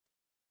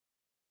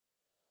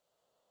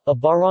A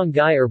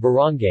barangay or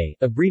barangay,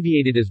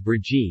 abbreviated as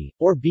BRG,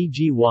 or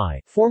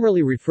BGY,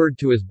 formerly referred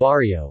to as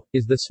barrio,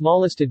 is the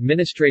smallest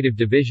administrative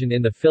division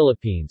in the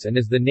Philippines and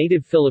is the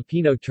native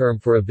Filipino term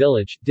for a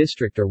village,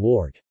 district or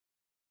ward.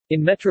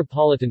 In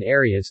metropolitan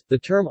areas, the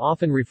term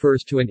often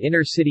refers to an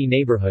inner-city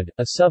neighborhood,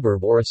 a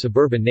suburb or a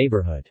suburban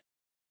neighborhood.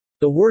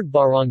 The word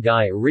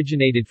barangay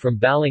originated from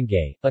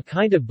balangay, a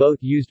kind of boat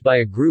used by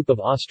a group of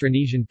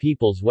Austronesian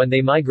peoples when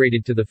they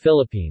migrated to the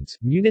Philippines.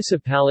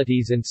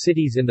 Municipalities and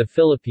cities in the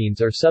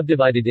Philippines are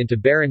subdivided into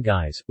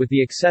barangays, with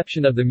the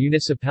exception of the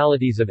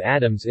municipalities of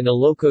Adams in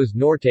Ilocos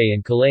Norte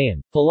and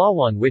Calayan,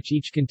 Palawan, which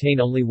each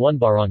contain only one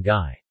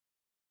barangay.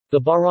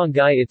 The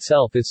barangay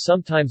itself is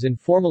sometimes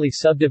informally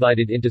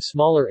subdivided into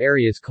smaller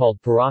areas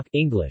called parak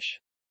English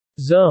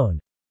zone.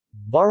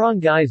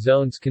 Barangay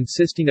zones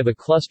consisting of a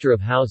cluster of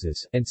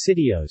houses, and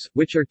sitios,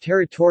 which are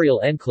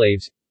territorial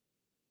enclaves,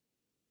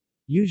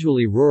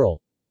 usually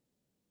rural,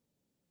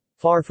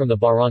 far from the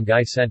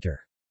barangay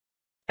center.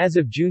 As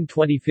of June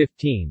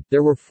 2015,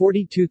 there were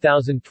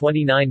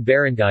 42,029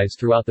 barangays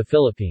throughout the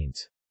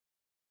Philippines.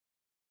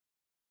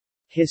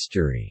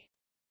 History.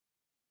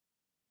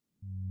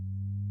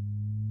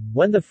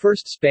 When the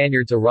first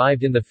Spaniards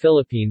arrived in the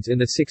Philippines in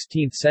the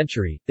 16th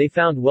century, they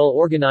found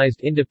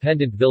well-organized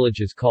independent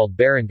villages called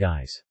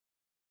barangays.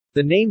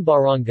 The name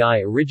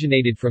barangay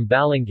originated from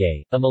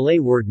balangay, a Malay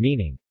word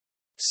meaning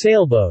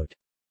sailboat.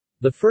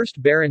 The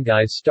first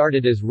barangays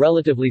started as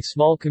relatively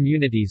small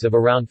communities of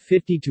around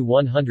 50 to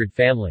 100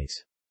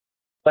 families.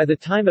 By the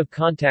time of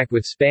contact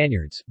with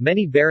Spaniards,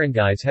 many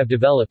barangays have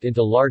developed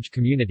into large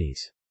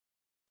communities.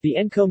 The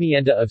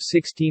Encomienda of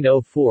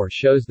 1604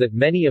 shows that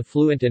many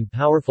affluent and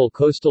powerful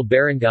coastal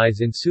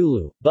barangays in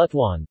Sulu,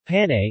 Butuan,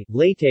 Panay,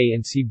 Leyte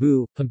and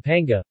Cebu,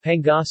 Pampanga,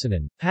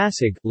 Pangasinan,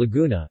 Pasig,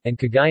 Laguna, and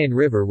Cagayan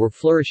River were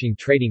flourishing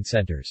trading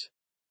centers.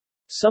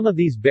 Some of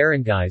these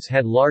barangays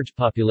had large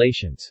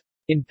populations.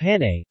 In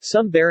Panay,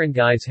 some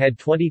barangays had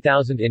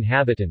 20,000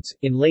 inhabitants,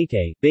 in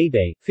Leyte,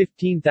 Baybay,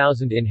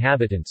 15,000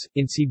 inhabitants,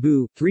 in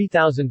Cebu,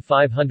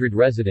 3,500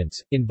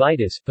 residents, in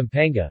Vitas,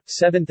 Pampanga,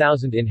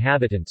 7,000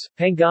 inhabitants,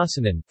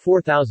 Pangasinan,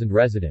 4,000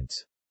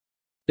 residents.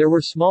 There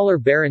were smaller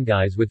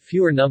barangays with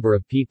fewer number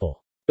of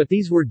people. But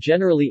these were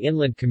generally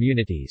inland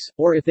communities,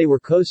 or if they were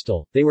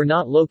coastal, they were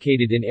not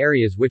located in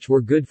areas which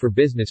were good for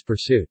business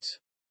pursuits.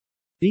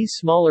 These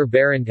smaller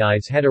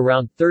barangays had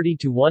around 30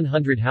 to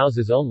 100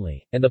 houses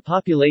only, and the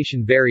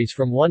population varies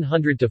from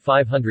 100 to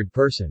 500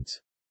 persons.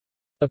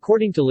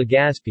 According to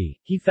Legazpi,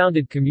 he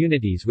founded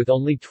communities with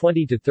only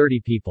 20 to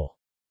 30 people.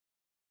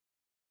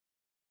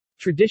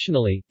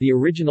 Traditionally, the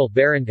original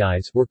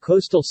barangays were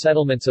coastal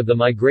settlements of the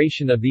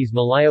migration of these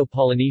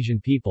Malayo-Polynesian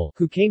people,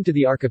 who came to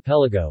the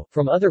archipelago,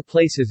 from other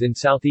places in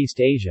Southeast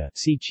Asia,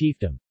 see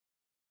chiefdom.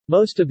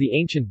 Most of the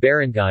ancient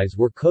barangays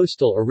were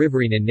coastal or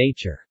riverine in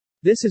nature.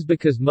 This is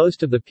because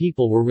most of the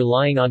people were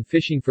relying on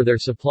fishing for their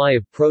supply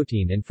of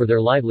protein and for their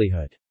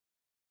livelihood.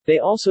 They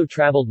also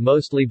traveled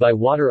mostly by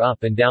water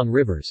up and down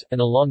rivers, and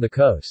along the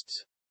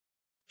coasts.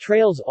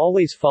 Trails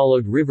always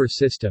followed river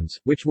systems,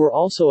 which were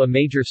also a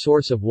major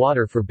source of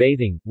water for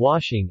bathing,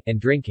 washing, and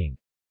drinking.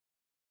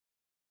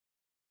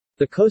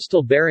 The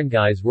coastal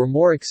barangays were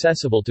more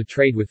accessible to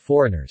trade with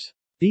foreigners.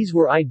 These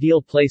were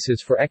ideal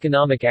places for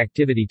economic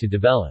activity to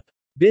develop.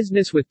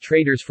 Business with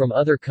traders from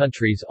other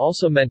countries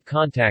also meant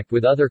contact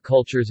with other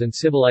cultures and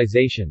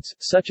civilizations,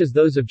 such as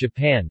those of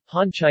Japan,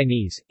 Han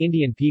Chinese,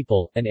 Indian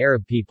people, and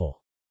Arab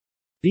people.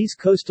 These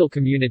coastal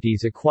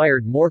communities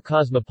acquired more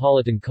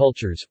cosmopolitan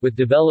cultures, with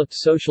developed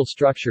social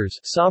structures,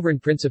 sovereign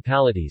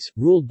principalities,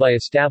 ruled by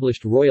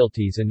established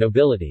royalties and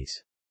nobilities.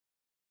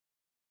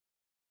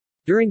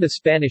 During the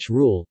Spanish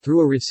rule, through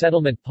a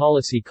resettlement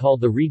policy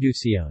called the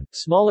Reducción,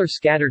 smaller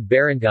scattered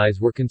barangays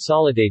were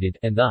consolidated,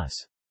 and thus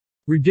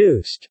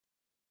reduced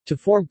to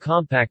form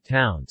compact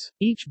towns.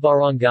 Each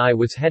barangay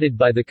was headed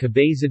by the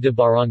cabeza de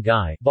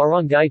barangay,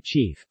 barangay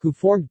chief, who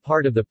formed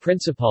part of the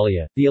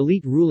Principalia, the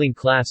elite ruling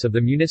class of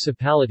the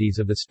municipalities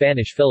of the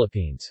Spanish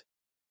Philippines.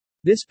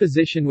 This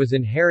position was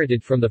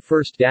inherited from the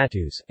first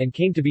datus, and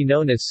came to be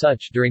known as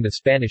such during the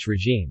Spanish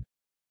regime.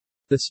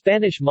 The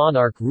Spanish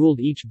monarch ruled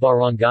each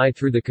barangay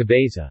through the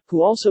cabeza,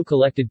 who also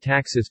collected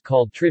taxes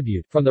called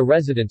tribute, from the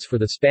residents for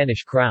the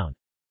Spanish crown.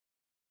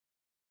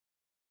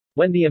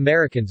 When the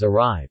Americans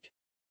arrived,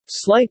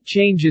 slight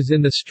changes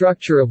in the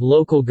structure of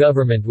local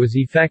government was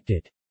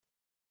effected.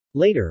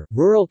 Later,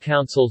 rural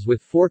councils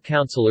with 4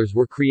 councilors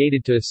were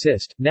created to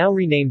assist, now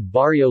renamed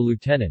Barrio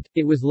Lieutenant.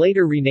 It was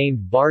later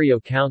renamed Barrio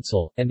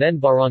Council, and then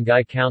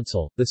Barangay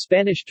Council. The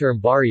Spanish term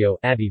barrio,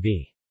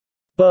 ABV,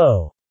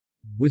 Bo,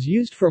 was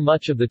used for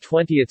much of the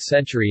 20th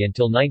century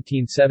until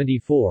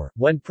 1974,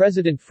 when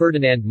President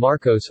Ferdinand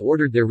Marcos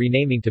ordered their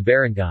renaming to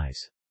barangays.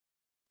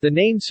 The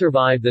name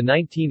survived the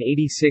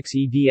 1986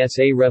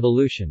 EDSA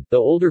revolution,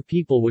 though older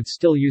people would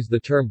still use the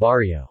term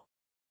barrio.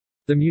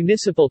 The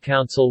municipal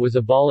council was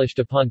abolished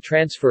upon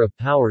transfer of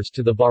powers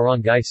to the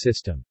barangay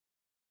system.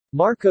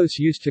 Marcos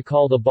used to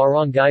call the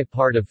barangay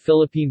part of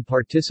Philippine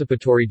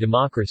participatory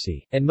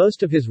democracy, and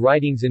most of his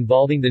writings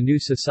involving the new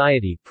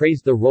society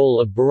praised the role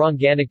of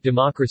baranganic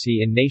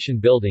democracy in nation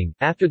building.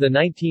 After the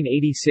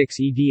 1986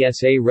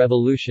 EDSA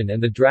revolution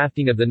and the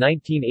drafting of the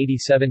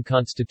 1987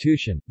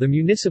 Constitution, the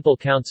municipal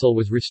council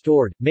was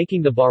restored,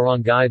 making the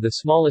barangay the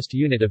smallest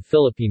unit of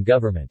Philippine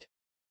government.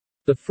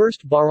 The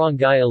first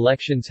barangay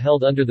elections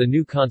held under the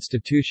new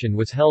constitution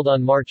was held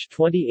on March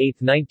 28,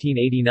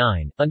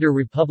 1989, under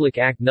Republic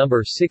Act No.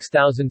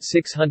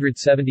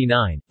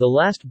 6679. The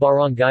last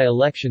barangay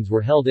elections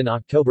were held in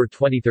October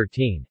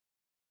 2013.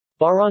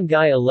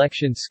 Barangay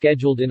elections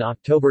scheduled in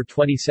October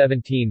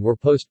 2017 were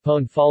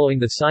postponed following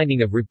the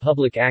signing of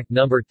Republic Act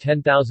No.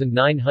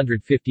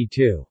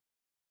 10952.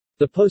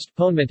 The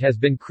postponement has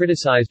been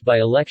criticized by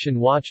election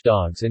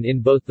watchdogs and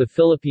in both the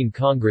Philippine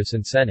Congress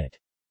and Senate.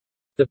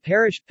 The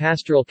Parish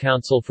Pastoral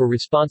Council for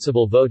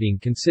Responsible Voting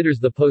considers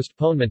the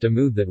postponement a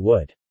move that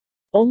would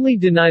only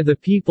deny the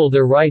people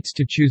their rights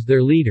to choose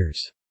their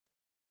leaders.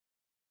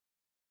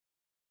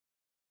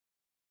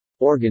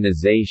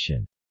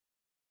 Organization.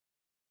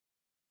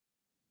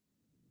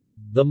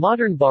 The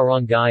modern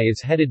barangay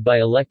is headed by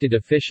elected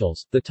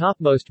officials, the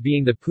topmost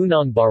being the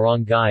punong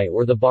barangay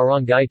or the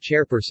barangay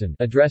chairperson,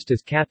 addressed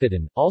as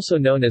kapitan, also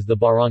known as the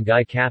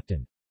barangay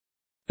captain.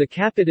 The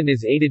kapitan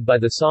is aided by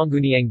the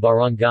Sangguniang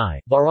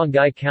Barangay,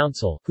 Barangay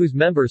Council, whose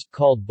members,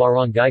 called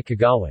Barangay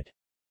Kagawad,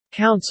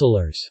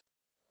 councilors,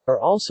 are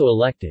also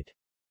elected.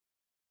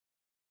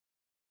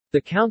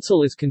 The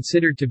council is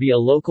considered to be a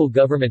local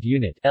government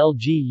unit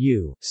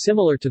 (LGU),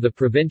 similar to the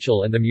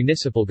provincial and the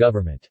municipal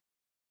government.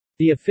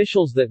 The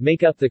officials that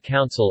make up the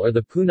council are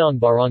the punong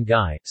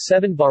barangay,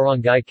 7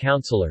 barangay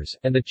councilors,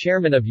 and the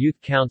chairman of youth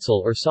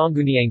council or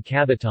Sangguniang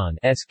Kabataan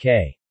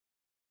 (SK).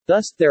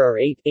 Thus, there are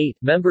 8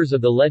 members of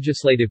the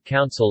Legislative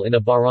Council in a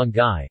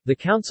barangay. The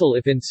council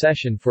if in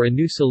session for a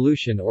new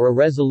solution or a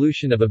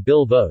resolution of a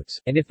bill votes,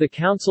 and if the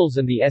councils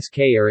and the SK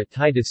are at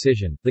tie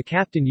decision, the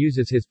captain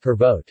uses his per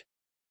vote.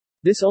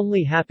 This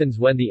only happens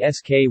when the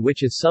SK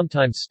which is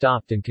sometimes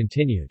stopped and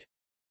continued.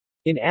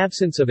 In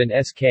absence of an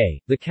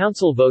SK, the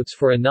council votes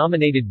for a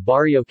nominated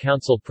barrio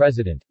council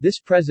president. This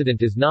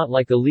president is not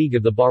like the League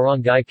of the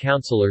Barangay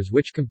Councilors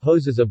which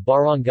composes of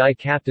barangay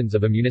captains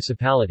of a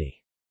municipality.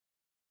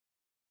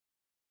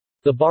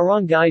 The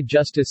barangay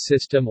justice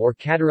system or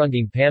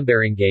Katarungang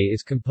Pambarangay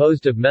is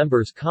composed of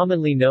members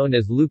commonly known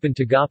as Lupon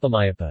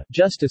Tagapamayapa,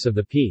 Justice of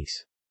the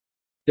Peace.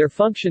 Their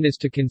function is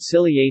to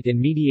conciliate and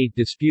mediate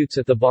disputes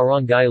at the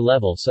barangay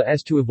level so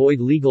as to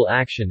avoid legal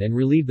action and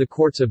relieve the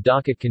courts of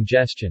docket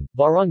congestion.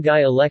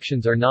 Barangay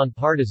elections are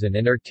non-partisan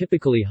and are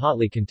typically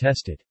hotly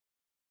contested.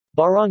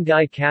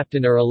 Barangay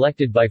captain are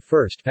elected by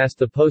first past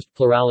the post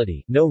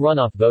plurality, no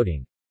runoff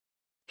voting.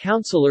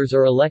 Councilors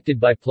are elected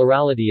by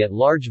plurality at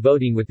large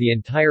voting with the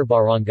entire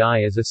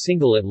barangay as a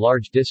single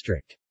at-large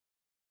district.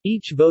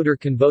 Each voter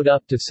can vote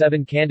up to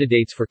 7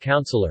 candidates for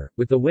councilor,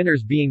 with the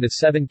winners being the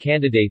 7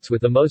 candidates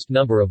with the most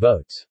number of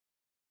votes.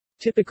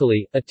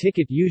 Typically, a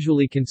ticket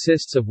usually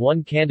consists of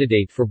 1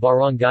 candidate for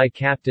barangay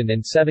captain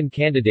and 7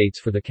 candidates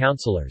for the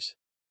councilors.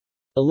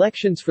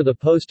 Elections for the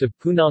post of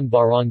punong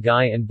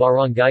barangay and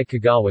barangay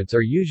kagawads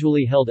are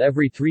usually held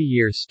every 3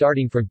 years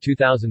starting from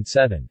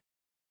 2007.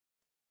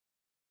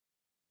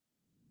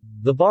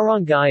 The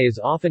barangay is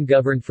often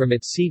governed from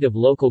its seat of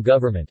local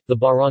government, the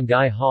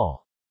barangay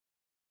hall.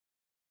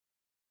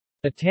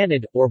 A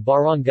tanod, or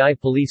barangay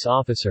police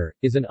officer,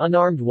 is an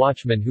unarmed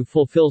watchman who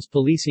fulfills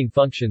policing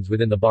functions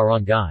within the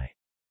barangay.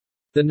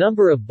 The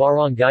number of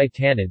barangay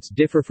tanods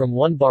differ from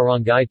one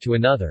barangay to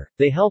another.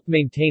 They help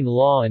maintain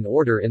law and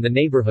order in the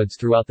neighborhoods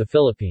throughout the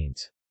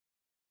Philippines.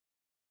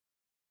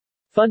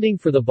 Funding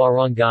for the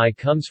barangay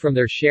comes from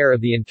their share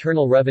of the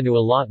Internal Revenue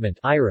Allotment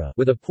 (IRA),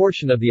 with a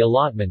portion of the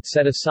allotment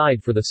set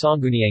aside for the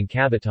Sangguniang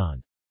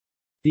Kabataan.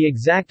 The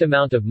exact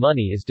amount of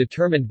money is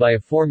determined by a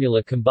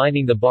formula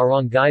combining the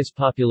barangay's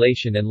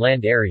population and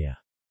land area.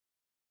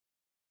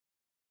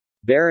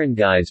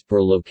 Barangays per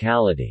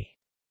locality.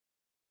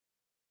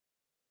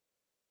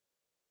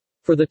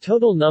 For the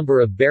total number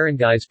of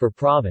barangays per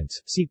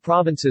province, see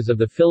Provinces of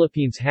the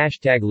Philippines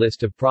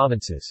 #list of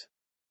provinces.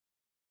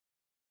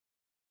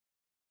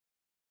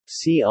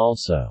 See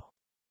also: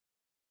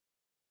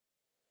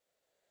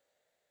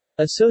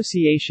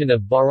 Association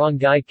of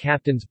Barangay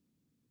Captains,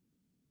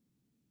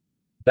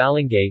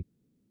 Balangay,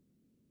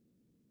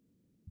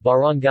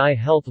 Barangay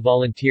Health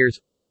Volunteers,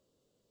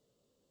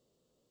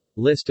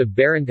 List of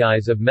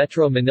barangays of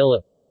Metro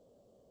Manila,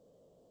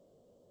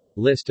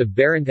 List of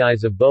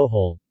barangays of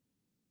Bohol,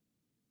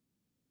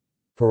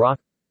 Parak,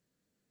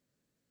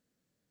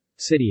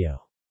 Sitio.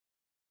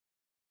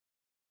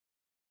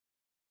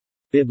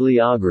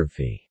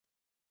 Bibliography.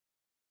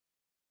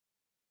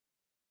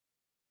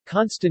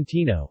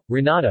 Constantino,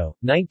 Renato,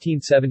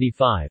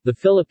 1975, The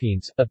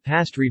Philippines, A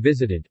Past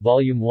Revisited,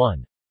 Volume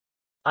 1.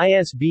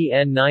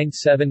 ISBN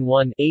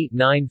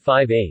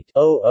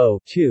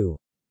 971-8958-00-2.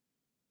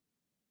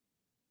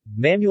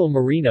 Manuel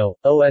Marino,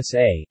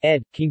 OSA,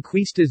 ed.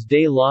 Conquistas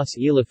de las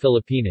Islas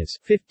Filipinas,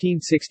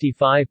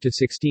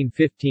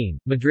 1565–1615,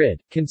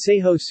 Madrid,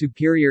 Consejo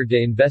Superior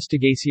de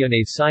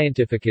Investigaciones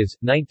Científicas,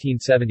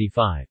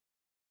 1975.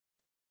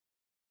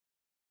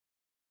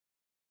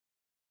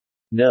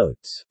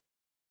 Notes.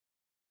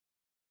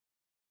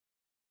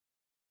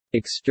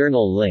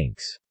 External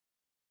links.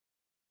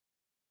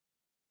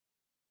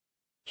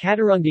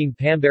 Katarungang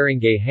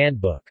Pambarangay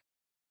Handbook